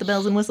books without the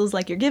bells and whistles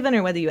like you're given,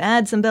 or whether you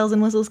add some bells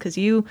and whistles because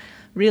you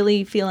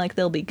really feel like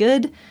they'll be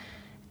good.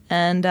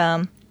 And,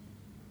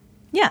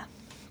 yeah.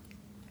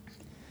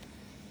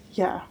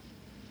 Yeah.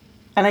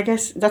 And I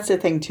guess that's the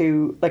thing,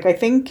 too. Like, I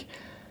think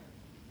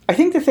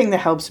the thing that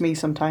helps me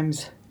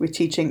sometimes with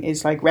teaching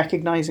is, like,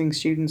 recognizing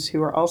students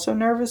who are also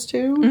nervous,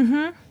 too.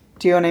 Mm-hmm.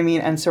 Do you know what I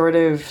mean? And sort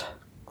of,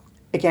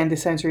 again,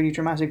 this sounds really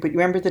dramatic, but you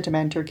remember the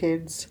Dementor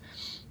kids?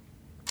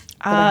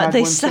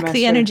 They suck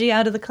the energy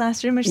out of the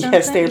classroom or something?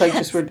 Yes, they, like,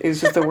 it was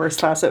just the worst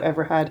class I've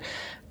ever had.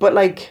 But,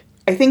 like,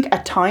 I think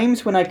at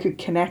times when I could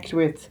connect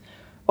with,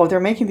 oh,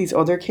 they're making these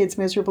other kids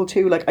miserable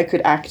too, like I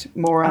could act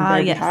more on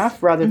their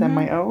behalf rather than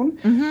my own.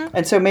 Mm-hmm.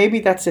 And so maybe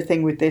that's the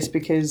thing with this,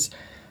 because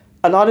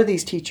a lot of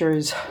these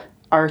teachers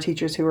are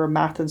teachers who are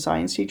math and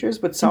science teachers,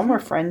 but some are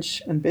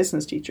French and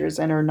business teachers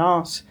and are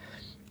not.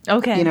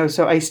 Okay.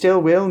 So I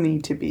still will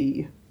need to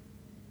be,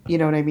 you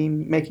know what I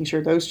mean, making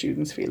sure those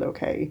students feel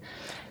okay.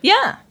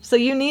 Yeah. So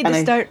you need to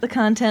start the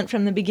content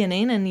from the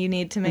beginning, and you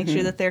need to make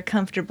sure that they're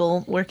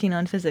comfortable working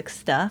on physics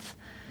stuff.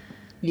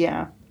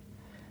 Yeah.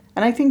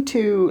 And I think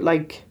too,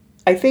 like,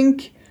 I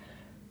think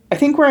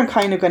where I'm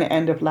kind of going to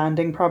end up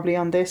landing probably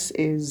on this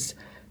is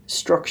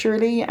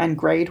structurally and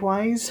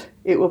grade-wise,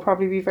 it will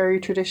probably be very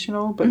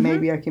traditional, but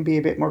maybe I can be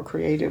a bit more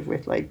creative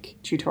with, like,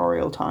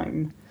 tutorial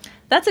time.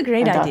 That's a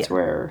great idea. That's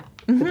where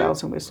the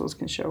bells and whistles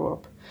can show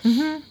up.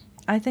 Mm-hmm.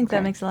 I think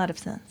that makes a lot of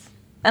sense.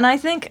 And I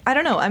think, I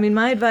don't know, I mean,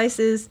 my advice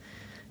is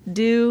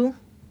do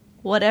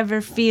whatever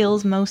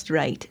feels most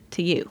right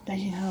to you. I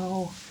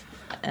know.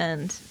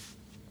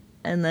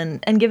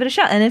 And give it a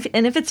shot.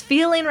 And if it's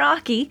feeling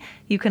rocky,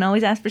 you can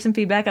always ask for some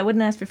feedback. I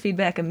wouldn't ask for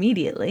feedback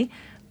immediately,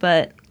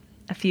 but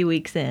a few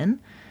weeks in.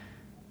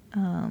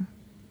 But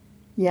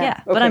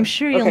I'm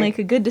sure you'll make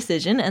a good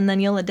decision, and then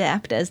you'll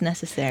adapt as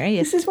necessary.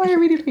 This is why I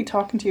really like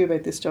talking to you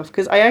about this stuff,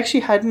 because I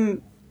actually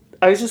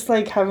I was just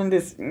like having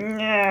this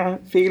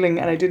feeling,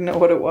 and I didn't know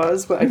what it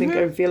was, but I think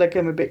I feel like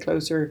I'm a bit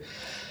closer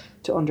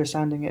to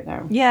understanding it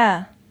now.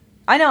 Yeah.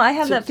 I know, I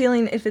have that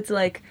feeling if it's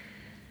like,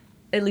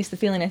 at least the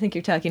feeling I think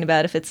you're talking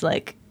about, if it's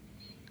like,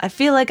 I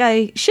feel like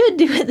I should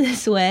do it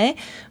this way,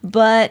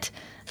 but,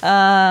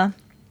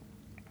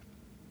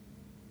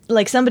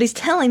 like somebody's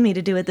telling me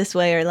to do it this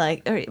way,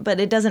 but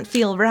it doesn't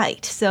feel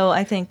right. So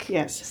I think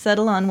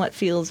settle on what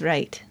feels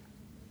right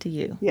to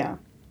you. Yeah.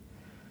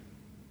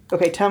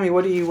 Okay, tell me,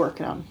 what are you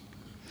working on?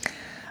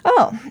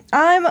 Oh,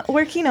 I'm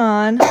working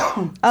on,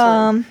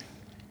 well,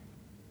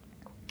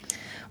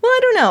 I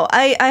don't know.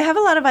 I have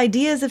a lot of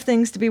ideas of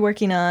things to be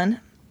working on.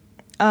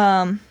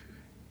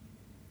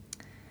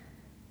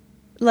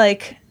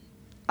 Like,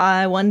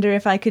 I wonder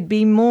if I could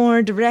be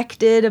more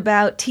directed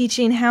about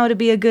teaching how to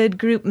be a good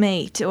group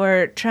mate,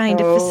 or trying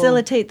to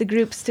facilitate the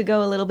groups to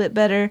go a little bit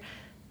better,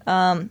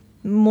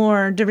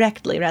 more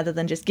directly rather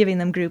than just giving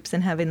them groups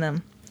and having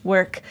them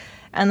work.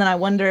 And then I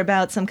wonder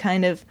about some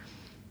kind of,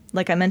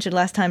 like I mentioned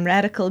last time,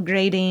 radical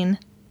grading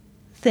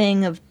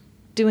thing of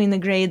doing the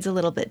grades a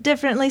little bit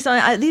differently.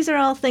 So these are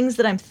all things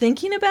that I'm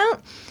thinking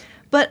about.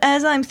 But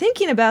as I'm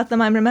thinking about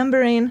them, I'm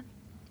remembering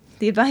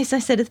the advice I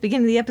said at the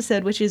beginning of the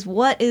episode, which is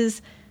what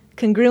is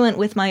congruent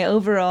with my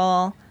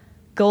overall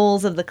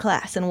goals of the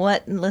class, and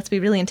let's be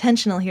really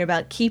intentional here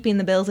about keeping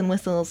the bells and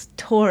whistles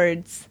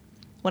towards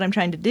what I'm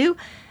trying to do.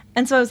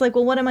 And so I was like,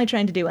 well, what am I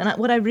trying to do? And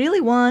what I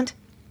really want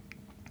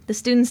the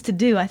students to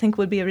do, I think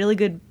would be a really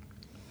good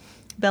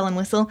bell and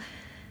whistle.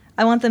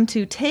 I want them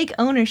to take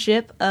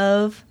ownership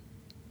of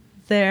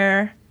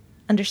their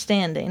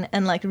understanding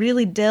and like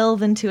really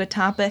delve into a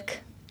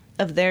topic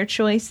of their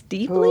choice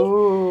deeply.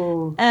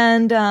 Oh.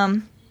 And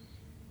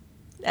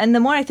the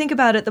more I think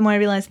about it, the more I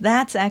realize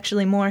that's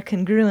actually more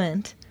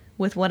congruent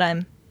with what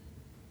I'm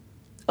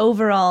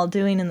overall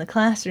doing in the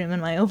classroom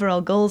and my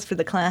overall goals for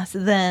the class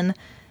than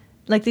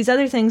like these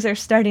other things are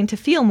starting to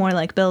feel more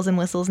like bells and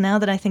whistles now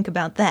that I think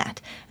about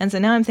that. And so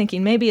now I'm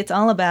thinking maybe it's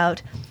all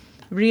about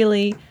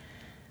really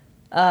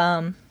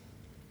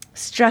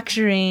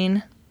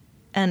structuring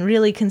and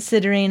really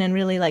considering and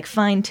really like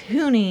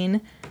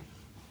fine-tuning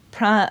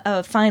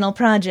a final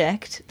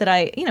project that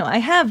I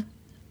have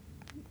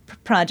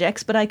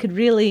projects, but I could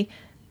really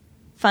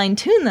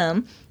fine-tune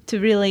them to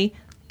really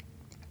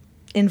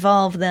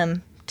involve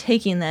them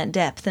taking that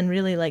depth and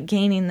really like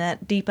gaining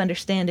that deep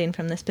understanding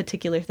from this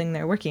particular thing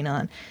they're working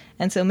on.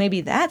 And so maybe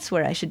that's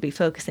where I should be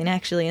focusing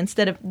actually,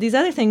 instead of these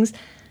other things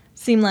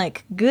seem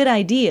like good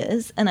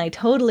ideas and I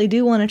totally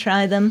do want to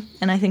try them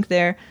and I think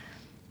they're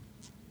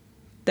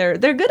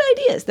good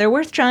ideas. They're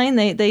worth trying.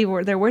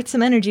 They're worth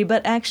some energy,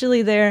 but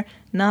actually they're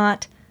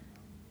not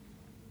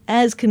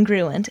as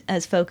congruent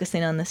as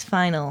focusing on this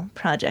final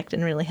project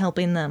and really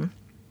helping them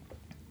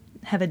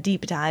have a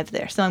deep dive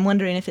there. So I'm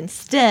wondering if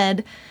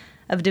instead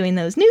of doing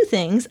those new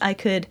things, I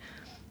could,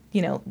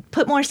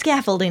 put more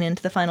scaffolding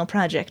into the final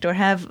project or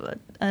have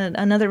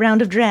another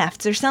round of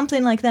drafts or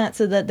something like that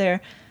so that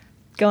they're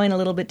going a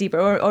little bit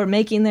deeper or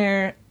making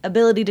their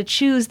ability to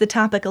choose the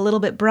topic a little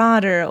bit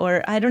broader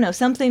or, I don't know,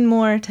 something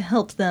more to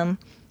help them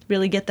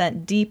really get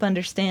that deep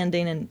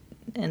understanding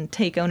and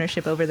take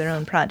ownership over their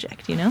own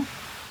project, So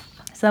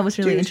that was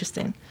really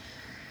interesting.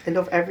 I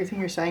love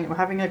everything you're saying. I'm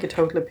having like a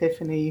total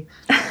epiphany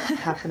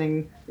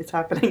happening. It's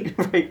happening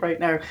right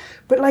now.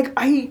 But like,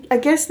 I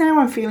guess now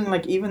I'm feeling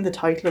like even the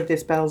title of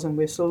this, Bells and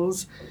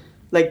Whistles,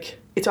 like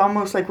it's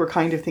almost like we're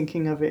kind of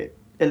thinking of it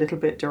a little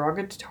bit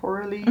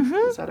derogatorily. Mm-hmm.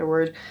 Is that a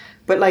word?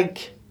 But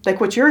like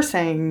what you're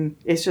saying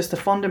is just the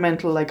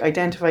fundamental, like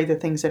identify the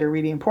things that are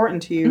really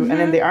important to you, mm-hmm. and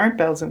then they aren't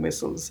bells and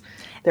whistles.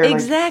 They're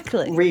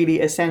exactly like really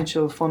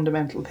essential,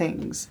 fundamental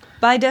things.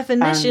 By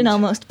definition,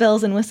 almost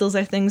bells and whistles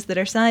are things that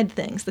are side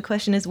things. The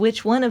question is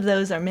which one of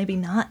those are maybe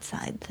not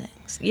side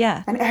things.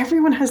 Yeah. And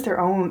everyone has their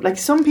own, like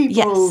some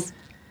people, yes.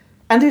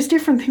 And there's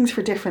different things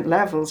for different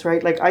levels,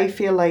 right? Like I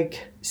feel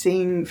like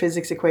seeing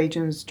physics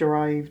equations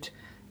derived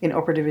in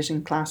upper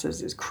division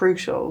classes is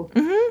crucial.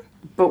 Mm-hmm.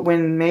 But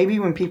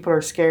when people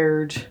are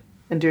scared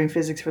and doing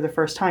physics for the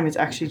first time, it's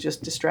actually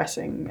just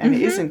distressing and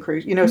mm-hmm. it isn't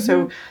crucial. Mm-hmm.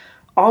 So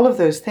all of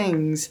those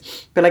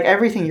things, but like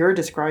everything you're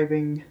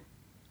describing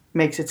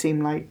makes it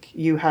seem like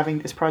you having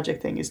this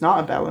project thing is not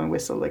a bell and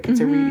whistle. Like it's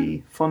mm-hmm. a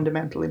really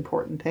fundamental,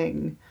 important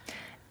thing.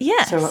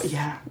 Yes. So,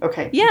 yeah.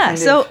 Okay. Yeah.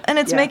 And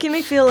it's making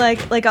me feel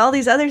like all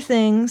these other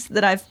things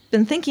that I've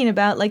been thinking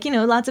about, like,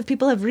 lots of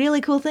people have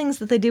really cool things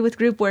that they do with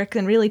group work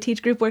and really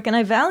teach group work. And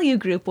I value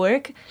group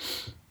work.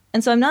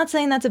 And so I'm not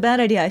saying that's a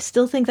bad idea. I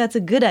still think that's a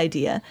good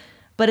idea,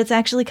 but it's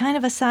actually kind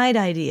of a side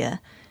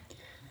idea.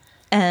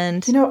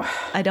 And,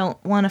 I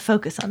don't want to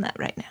focus on that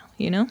right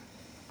now,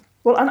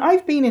 Well, and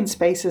I've been in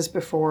spaces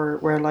before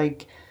where,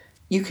 like,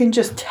 you can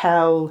just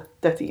tell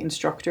that the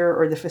instructor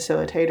or the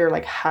facilitator,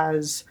 like,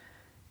 has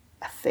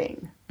a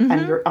thing. Mm-hmm.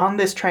 And you're on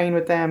this train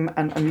with them,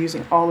 and I'm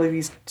using all of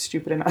these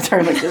stupid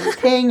terms, like, there's a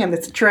thing, and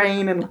it's a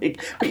train, and,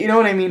 like, but you know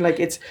what I mean? Like,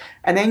 it's,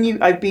 and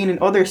then I've been in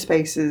other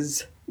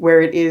spaces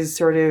where it is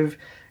sort of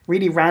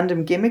really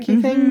random gimmicky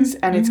mm-hmm. things,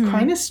 and it's mm-hmm.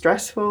 kind of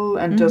stressful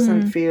and mm-hmm.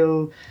 doesn't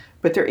feel...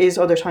 But there is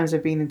other times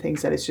I've been in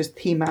things that it's just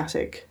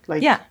thematic.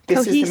 Like, this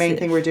cohesive. Is the main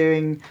thing we're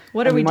doing.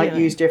 What are we doing? We might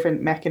use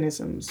different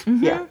mechanisms.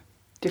 Mm-hmm. Yeah.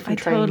 Different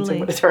trains.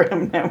 Totally. Sorry,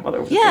 I'm now all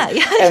over the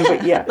place.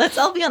 But yeah. Let's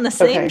all be on the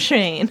same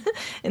train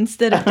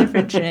instead of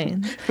different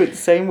trains. With the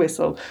same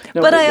whistle.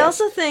 No, but I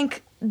also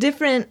think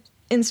different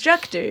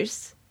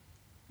instructors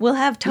will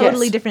have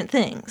totally different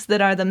things that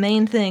are the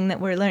main thing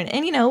that we're learning.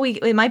 And,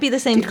 it might be the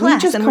same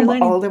class. We just and come we're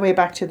learning... all the way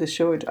back to the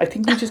should. I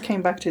think we just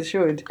came back to the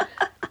should.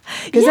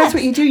 Because that's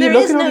what you do. You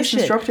look at all these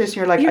instructors and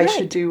you're like, I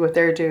should do what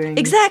they're doing.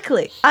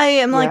 Exactly. I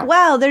am like,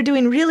 wow, they're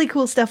doing really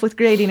cool stuff with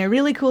grading or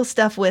really cool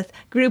stuff with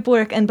group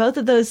work. And both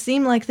of those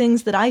seem like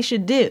things that I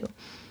should do.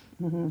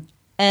 Mm-hmm.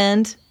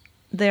 And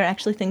they're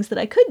actually things that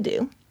I could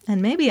do.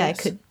 And maybe I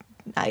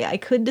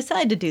could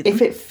decide to do them.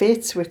 If it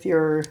fits with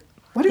your...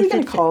 What are we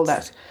going to call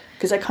that?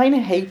 Because I kind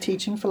of hate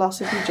teaching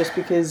philosophy just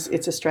because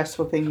it's a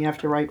stressful thing you have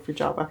to write for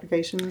job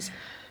applications.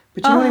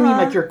 But you know what I mean?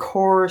 Like your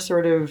core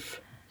sort of...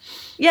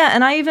 Yeah,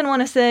 and I even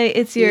want to say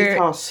it's your...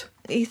 Ethos.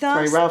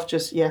 Sorry, Ralph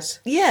just... Yes.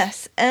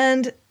 Yes,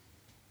 and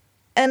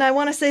I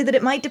want to say that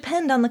it might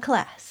depend on the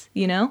class,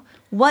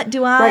 What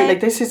do I... Right,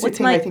 like this is the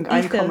thing I think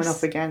I'm coming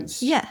up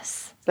against.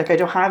 Yes. Like I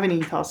don't have any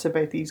ethos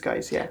about these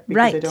guys yet.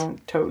 Because I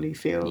don't totally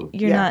feel...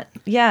 You're not...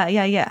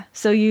 Yeah.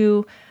 So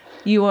you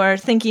are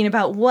thinking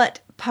about what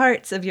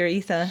parts of your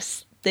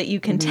ethos that you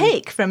can mm-hmm.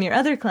 take from your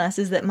other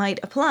classes that might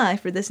apply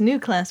for this new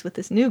class with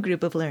this new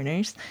group of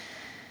learners.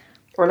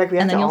 Or like we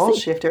had to all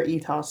shift our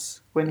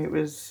ethos when it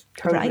was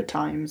COVID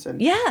times.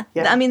 And yeah.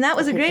 I mean, that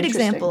was a great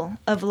example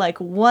of like,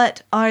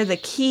 what are the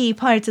key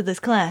parts of this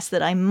class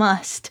that I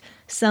must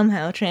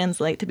somehow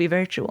translate to be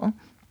virtual?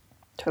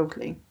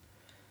 Totally.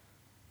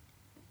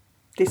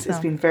 This has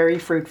been very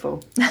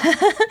fruitful.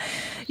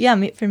 Yeah,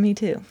 for me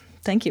too.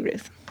 Thank you,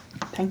 Ruth.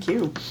 Thank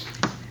you.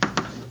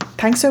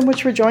 Thanks so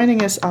much for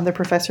joining us on the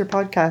Professor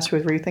Podcast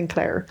with Ruth and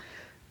Claire.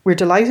 We're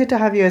delighted to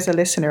have you as a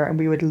listener, and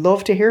we would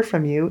love to hear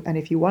from you. And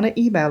if you want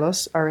to email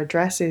us, our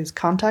address is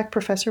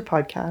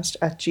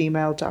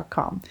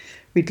contactprofessorpodcast@gmail.com.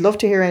 We'd love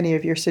to hear any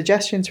of your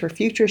suggestions for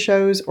future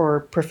shows or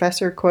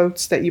professor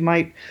quotes that you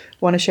might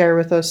want to share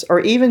with us,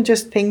 or even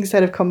just things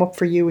that have come up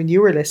for you when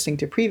you were listening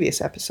to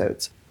previous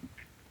episodes.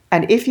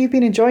 And if you've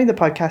been enjoying the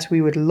podcast,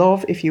 we would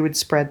love if you would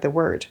spread the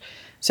word.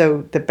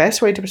 So the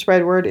best way to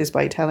spread word is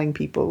by telling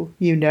people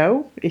you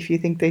know if you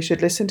think they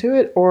should listen to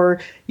it, or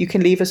you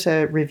can leave us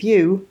a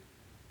review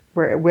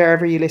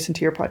wherever you listen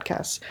to your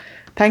podcasts.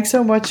 Thanks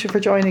so much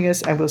for joining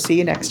us, and we'll see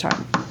you next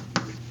time.